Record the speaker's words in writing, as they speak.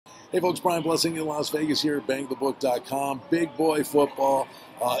Hey folks, Brian Blessing in Las Vegas here at bangthebook.com. Big boy football.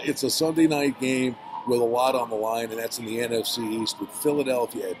 It's a Sunday night game with a lot on the line, and that's in the NFC East with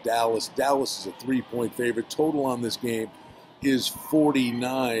Philadelphia at Dallas. Dallas is a 3-point favorite. Total on this game is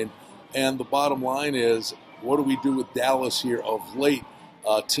 49. And the bottom line is, what do we do with Dallas here of late?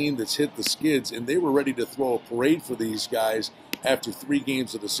 A team that's hit the skids, and they were ready to throw a parade for these guys after 3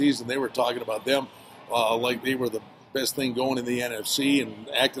 games of the season. They were talking about them like they were the best thing going in the NFC and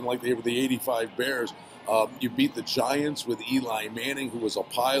acting like they were the 85 Bears. You beat the Giants with Eli Manning, who was a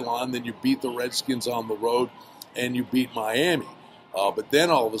pylon. Then you beat the Redskins on the road, and you beat Miami. But then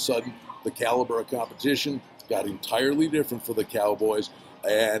all of a sudden, the caliber of competition got entirely different for the Cowboys.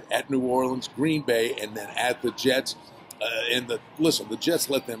 And at New Orleans, Green Bay, and then at the Jets. The Jets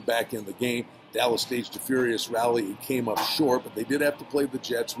let them back in the game. Dallas staged a furious rally. It came up short, but they did have to play the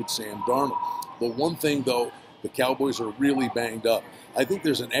Jets with Sam Darnold. The one thing, though, the Cowboys are really banged up. I think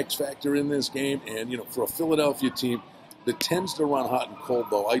there's an X factor in this game, and for a Philadelphia team that tends to run hot and cold,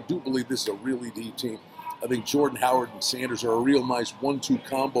 though, I do believe this is a really deep team. I think Jordan Howard and Sanders are a real nice 1-2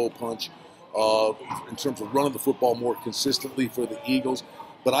 combo punch in terms of running the football more consistently for the Eagles.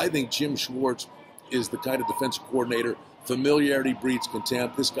 But I think Jim Schwartz is the kind of defensive coordinator. Familiarity breeds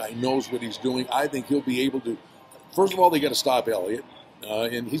contempt. This guy knows what he's doing. I think he'll be able to. First of all, they got to stop Elliott.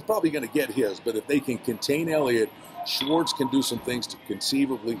 And he's probably going to get his, but if they can contain Elliott, Schwartz can do some things to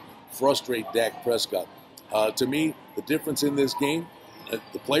conceivably frustrate Dak Prescott. To me, the difference in this game,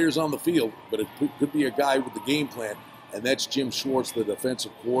 the player's on the field, but it could be a guy with the game plan, and that's Jim Schwartz, the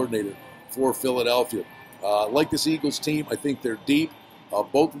defensive coordinator for Philadelphia. Like this Eagles team, I think they're deep.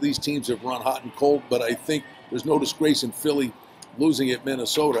 Both of these teams have run hot and cold, but I think there's no disgrace in Philly losing at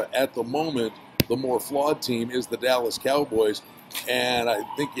Minnesota. At the moment, the more flawed team is the Dallas Cowboys. And I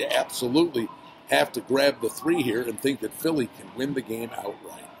think you absolutely have to grab the 3 here and think that Philly can win the game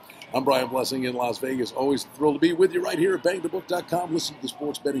outright. I'm Brian Blessing in Las Vegas. Always thrilled to be with you right here at bangthebook.com. Listen to the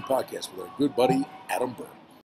Sports Betting Podcast with our good buddy, Adam Burke.